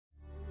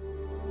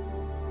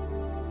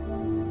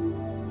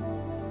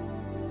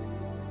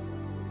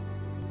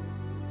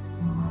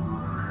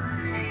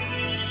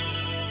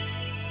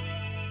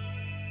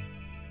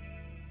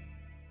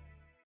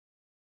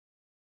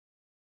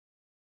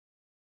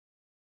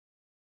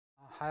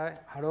Hi,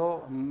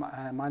 hello.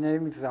 My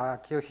name is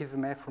Akio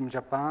Hizume from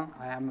Japan.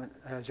 I am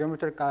a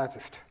geometric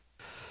artist.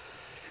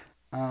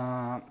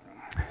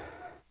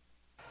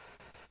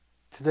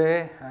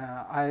 Today,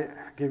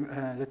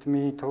 let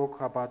me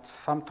talk about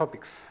some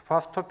topics.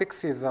 First topic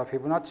is the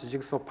Fibonacci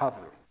jigsaw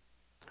puzzle.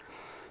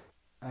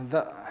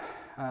 The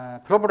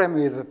problem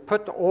is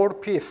put all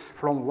pieces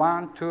from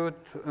 1 to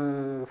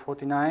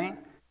 49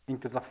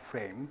 into the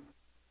frame.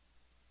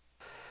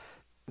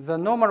 The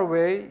normal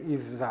way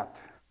is that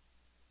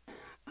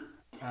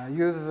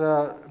use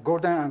the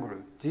golden angle.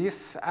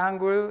 This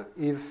angle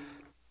is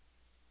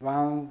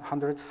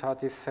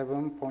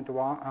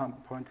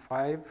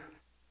 137.5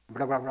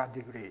 blah blah blah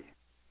degree.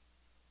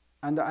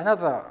 And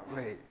another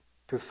way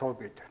to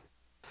solve it,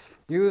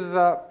 use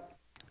a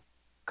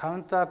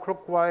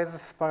counterclockwise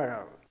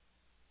spiral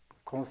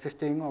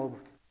consisting of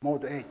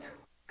mode 8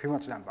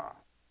 Fibonacci number,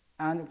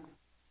 and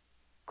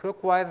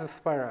clockwise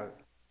spiral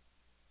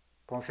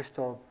consists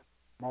of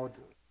mode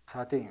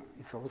 13.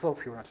 It's also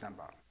Fibonacci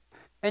number.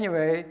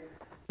 Anyway,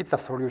 it's a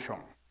solution.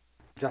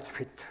 Just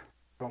fit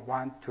from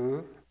 1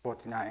 to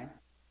 49.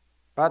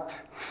 But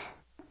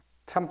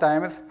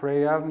sometimes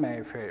player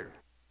may fail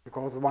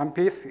because one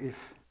piece is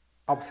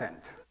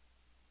absent.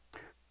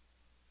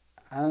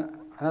 And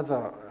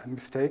another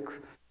mistake,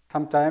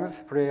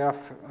 sometimes player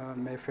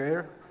may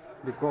fail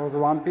because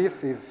one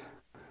piece is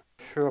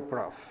sure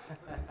plus.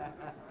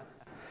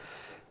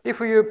 If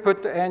you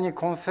put any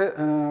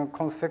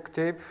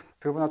consecutive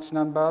Fibonacci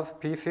numbers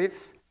pieces,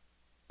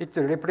 it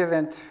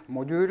represents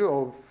module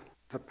of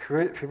the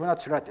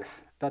Fibonacci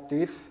lattice. That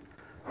is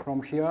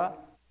from here,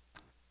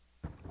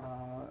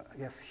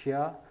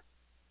 here,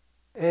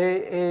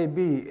 AAB,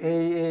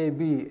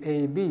 AAB,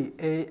 AB,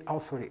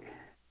 AAB,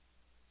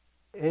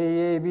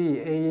 AAB,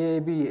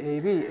 AB,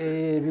 AAB,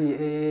 AAB,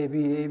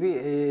 AB,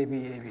 AAB,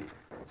 AB.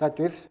 That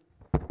is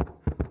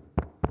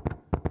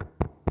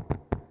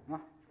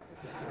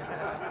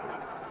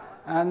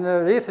and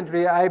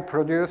recently I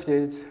produced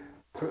it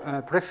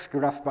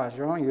plexiglass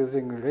version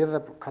using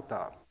laser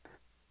cutter.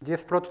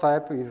 This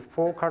prototype is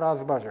 4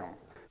 colors version,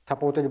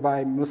 supported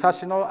by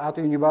Musashino Art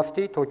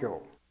University,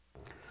 Tokyo.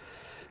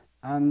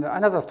 And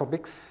another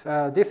topics,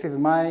 this is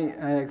my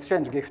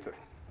exchange gift,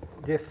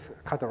 this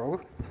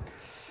catalog.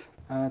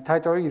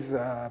 Title is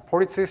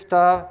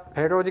Polysister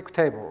Periodic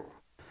Table,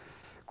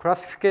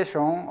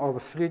 Classification of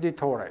 3D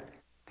Toray.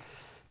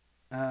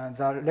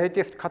 The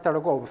latest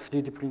catalog of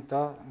 3D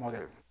printer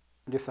model.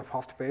 This is the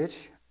first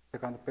page,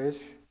 second page.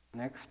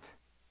 Next.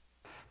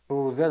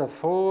 So there are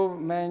so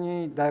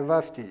many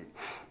diversity.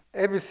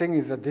 Everything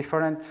is a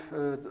different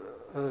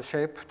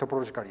shape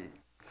topologically.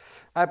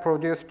 I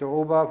produced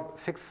over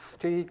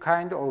 60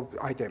 kind of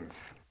items.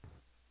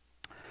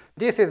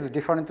 This is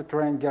different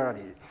terrain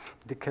gallery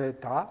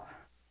indicator.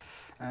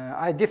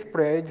 I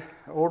displayed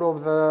all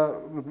of the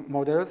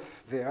models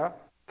there.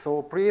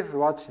 So please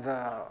watch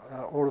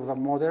all of the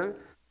model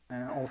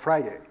on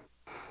Friday.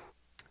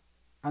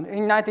 And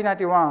in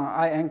 1991,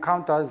 I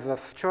encountered the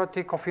Stuart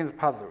Coffin's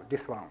puzzle,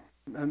 this one.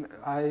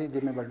 I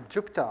remember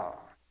Jupiter.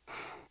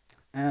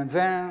 And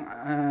then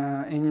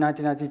in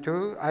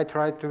 1992, I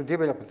tried to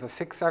develop the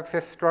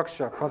 6-axis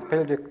structure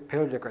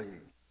periodically.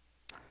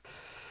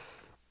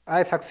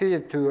 I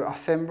succeeded to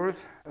assemble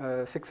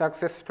a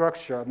 6-axis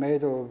structure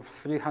made of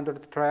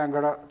 300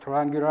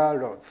 triangular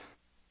rods.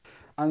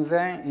 And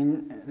then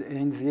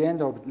in the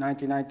end of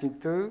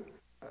 1992,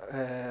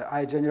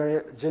 I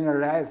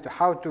generalized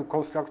how to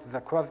construct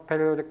the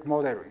quasi-periodic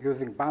model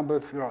using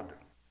bamboo rod.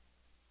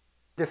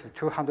 This is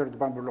 200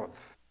 bamboo rods.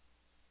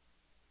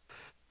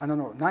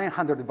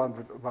 900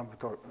 bamboo rods.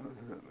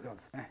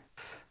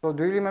 So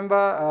do you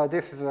remember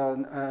this is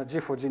a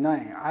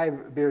G4G13? I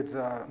built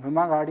the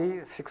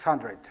Mumagari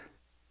 600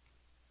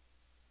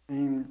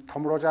 in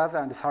Tom Rogers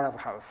and Sarah's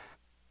house.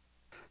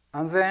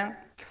 And then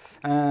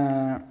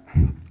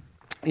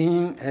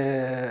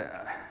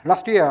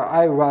last year,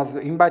 I was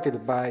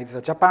invited by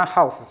the Japan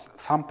House,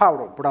 São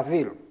Paulo,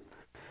 Brazil.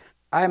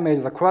 I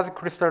made the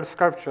quasi-crystal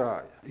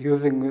sculpture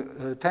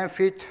using 10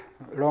 feet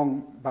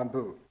long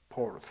bamboo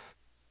poles.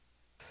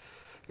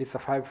 It's a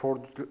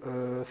 5-fold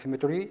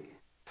symmetry,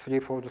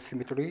 3-fold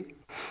symmetry.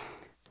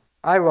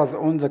 I was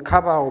on the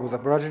cover of the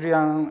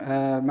Brazilian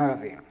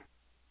magazine.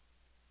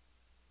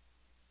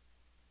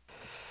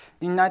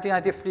 In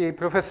 1993,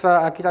 Professor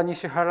Akira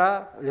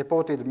Nishihara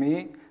reported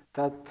me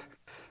that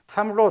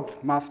some rods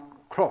must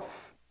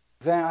cross.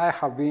 Then I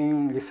have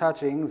been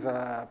researching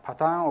the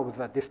pattern of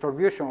the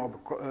distribution of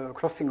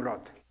crossing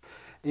rod.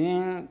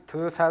 In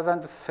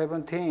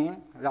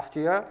 2017, last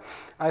year,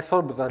 I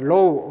solved the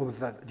law of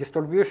the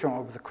distribution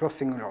of the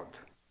crossing rod.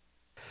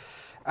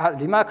 A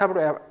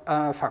remarkable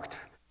fact,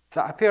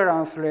 the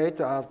appearance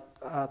rate at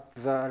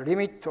the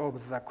limit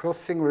of the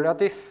crossing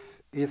lattice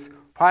is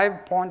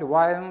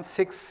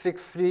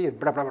 5.1663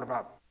 blah blah blah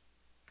blah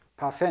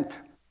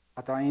 %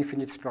 at an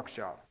infinite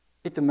structure.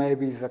 It may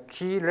be the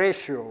key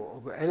ratio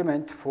of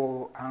element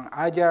for an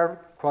ideal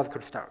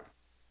quasi-crystal.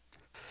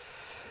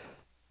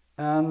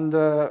 And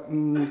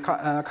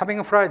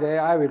coming Friday,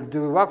 I will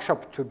do a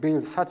workshop to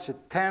build such a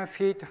 10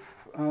 feet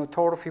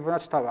tall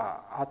Fibonacci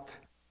tower at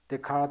the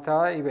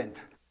Carter event.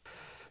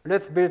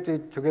 Let's build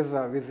it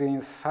together within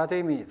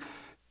 30 minutes.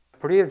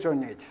 Please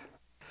join it.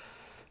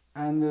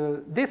 And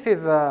this is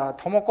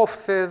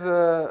Tomokov's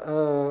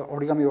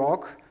origami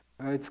work.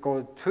 It's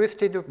called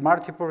twisted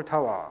multiple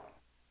tower.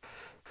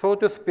 So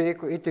to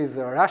speak, it is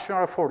a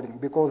rational folding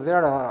because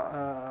there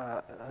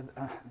are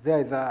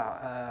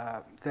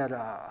regular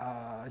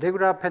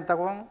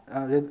pentagon,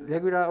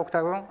 regular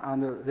octagon,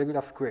 and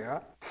regular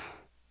square.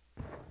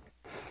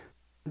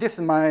 This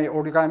is my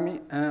origami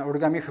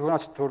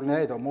Fibonacci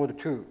tornado mode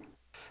 2.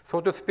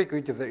 So to speak,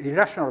 it is an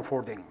irrational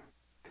folding.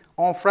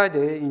 On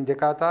Friday in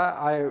Jakarta,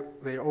 I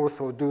will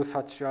also do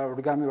such an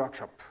origami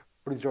workshop.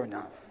 Please join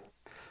us.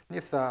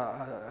 This is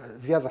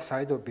the other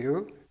side of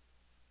view.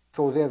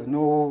 So there's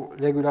no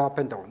regular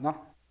pentagon, no?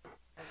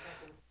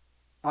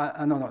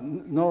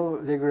 No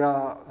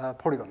regular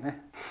polygon.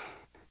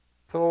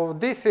 So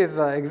this is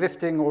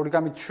existing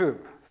origami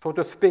tube. So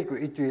to speak,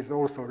 it is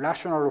also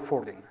rational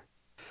folding.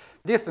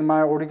 This is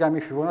my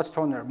origami Fibonacci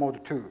tunnel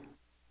mode 2.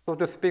 So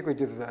to speak,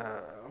 it is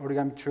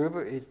origami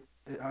tube.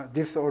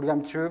 This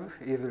origami tube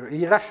is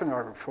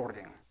irrational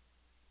folding.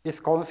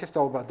 It consists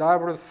of a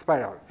double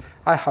spiral.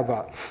 I have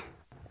a...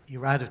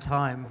 You're out of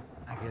time,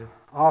 Akio.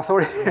 Oh,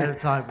 sorry. You're out of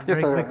time.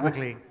 Yes, very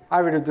quickly.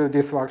 I will do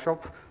this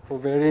workshop. So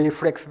very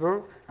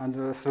flexible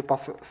and super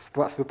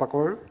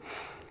cool.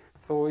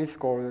 So it's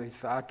called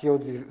Akio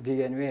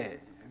DNA.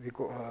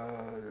 Because,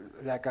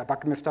 like a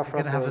backman stuff. I'm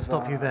going to have to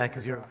stop you there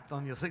because you're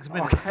on your 6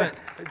 minutes. Okay.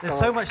 But there's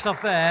so much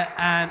stuff there,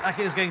 and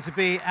Akio is going to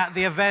be at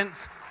the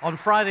event on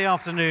Friday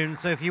afternoon.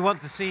 So if you want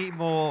to see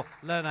more,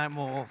 learn out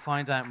more,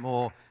 find out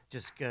more,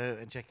 just go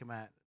and check him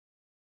out.